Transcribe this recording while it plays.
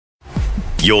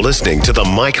You're listening to the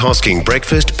Mike Hosking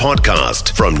Breakfast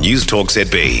Podcast from News Talk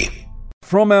ZB.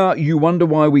 From our You Wonder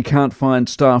Why We Can't Find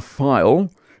Staff file,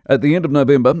 at the end of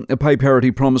November, a pay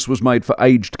parity promise was made for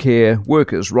aged care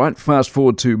workers, right? Fast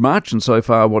forward to March, and so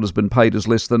far what has been paid is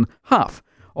less than half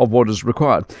of what is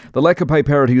required. The lack of pay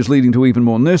parity is leading to even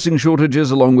more nursing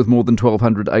shortages, along with more than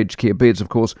 1,200 aged care beds, of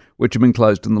course, which have been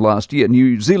closed in the last year.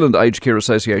 New Zealand Aged Care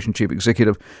Association Chief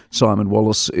Executive Simon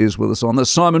Wallace is with us on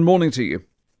this. Simon, morning to you.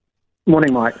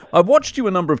 Morning, Mike. I've watched you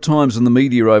a number of times in the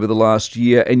media over the last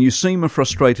year, and you seem a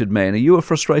frustrated man. Are you a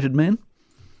frustrated man?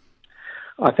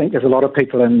 I think there's a lot of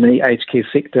people in the aged care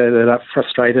sector that are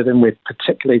frustrated, and we're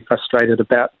particularly frustrated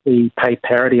about the pay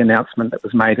parity announcement that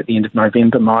was made at the end of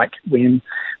November, Mike, when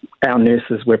our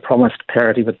nurses were promised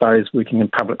parity with those working in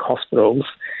public hospitals.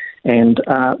 And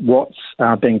what's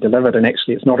being delivered, and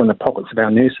actually it's not in the pockets of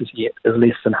our nurses yet, is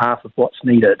less than half of what's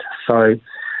needed. So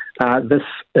this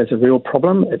is a real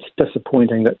problem. It's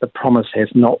disappointing that the promise has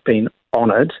not been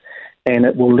honoured, and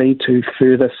it will lead to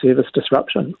further service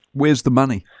disruption. Where's the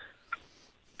money?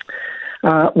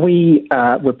 We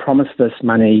were promised this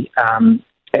money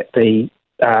at the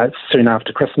soon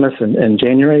after Christmas in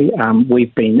January.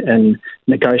 We've been in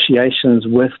negotiations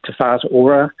with Te Whātua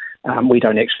Ora. We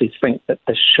don't actually think that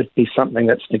this should be something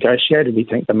that's negotiated. We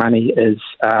think the money is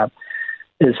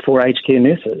for aged care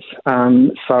nurses.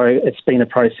 So it's been a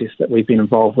process that we've been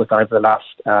involved with over the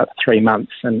last 3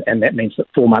 months, and that means that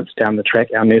 4 months down the track,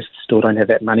 our nurses still don't have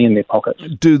that money in their pockets.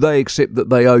 Do they accept that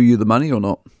they owe you the money or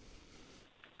not?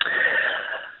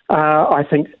 I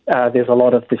think there's a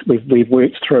lot of this. We've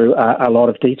worked through a lot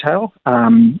of detail,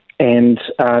 and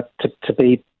to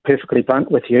be perfectly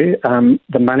blunt with you,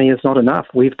 the money is not enough.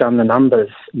 We've done the numbers,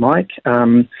 Mike,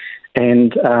 and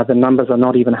the numbers are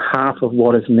not even half of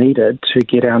what is needed to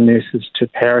get our nurses to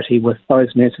parity with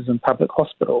those nurses in public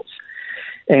hospitals.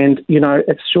 And, you know,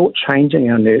 it's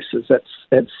shortchanging our nurses.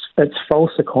 It's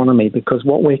false economy, because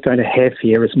what we're going to have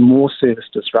here is more service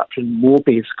disruption, more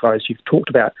beds closed. You've talked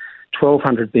about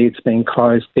 1,200 beds being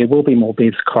closed. There will be more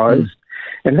beds closed.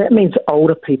 And that means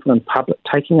older people in public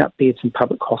taking up beds in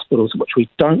public hospitals, which we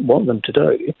don't want them to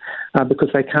do, because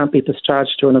they can't be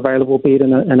discharged to an available bed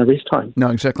in a rest home. No,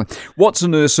 exactly. What's a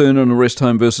nurse earn in a rest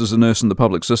home versus a nurse in the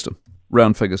public system?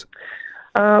 Round figures.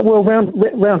 Well, round.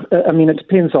 I mean, it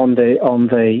depends on the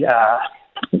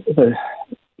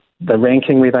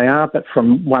ranking where they are, but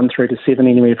from 1 through to 7,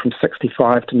 anywhere from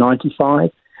 65 to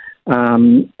 95.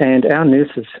 And our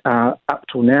nurses, up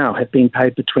till now, have been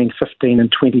paid between $15,000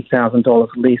 and $20,000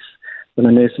 less than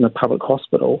a nurse in a public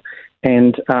hospital.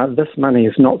 And this money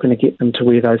is not going to get them to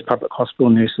where those public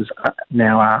hospital nurses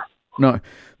now are. No,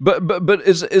 but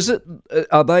is it?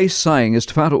 Are they saying, is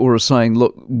Te Whātua Ora saying,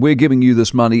 look, we're giving you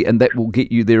this money and that will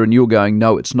get you there, and you're going,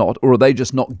 no, it's not? Or are they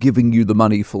just not giving you the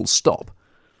money full stop?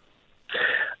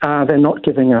 They're not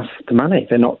giving us the money.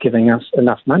 They're not giving us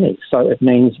enough money. So it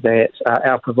means that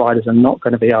our providers are not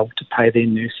going to be able to pay their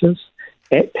nurses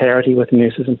at parity with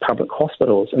nurses in public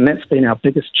hospitals. And that's been our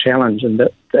biggest challenge in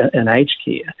aged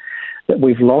care, that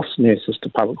we've lost nurses to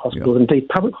public hospitals. Yep. Indeed,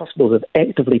 public hospitals have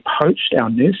actively poached our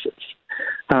nurses.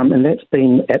 And that's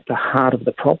been at the heart of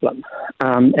the problem.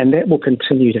 And that will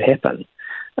continue to happen.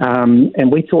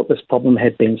 And we thought this problem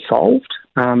had been solved,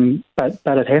 but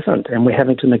it hasn't, and we're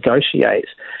having to negotiate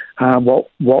what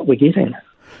we're getting.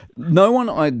 No one,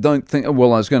 I don't think,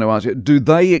 well, I was going to ask you, do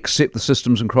they accept the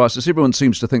system's in crisis? Everyone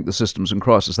seems to think the system's in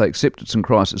crisis. They accept it's in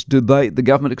crisis. Do the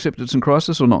government accept it's in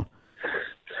crisis or not?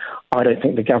 I don't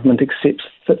think the government accepts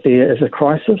that there is a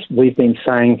crisis. We've been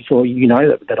saying we've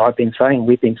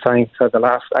been saying for the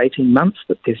last 18 months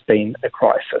that there's been a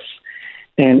crisis.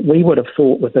 And we would have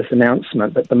thought with this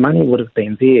announcement that the money would have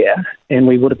been there and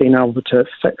we would have been able to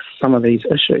fix some of these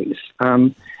issues.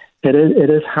 It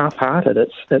is half-hearted.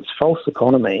 It's false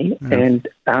economy, and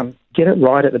get it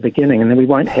right at the beginning, and then we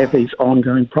won't have these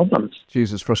ongoing problems.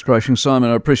 Jesus, frustration. Simon,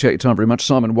 I appreciate your time very much.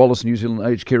 Simon Wallace, New Zealand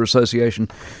Aged Care Association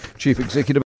Chief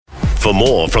Executive. For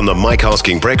more from the Mike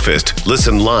Hosking Breakfast,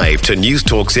 listen live to News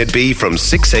Talk ZB from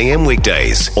 6 a.m.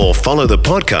 weekdays, or follow the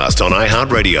podcast on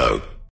iHeartRadio.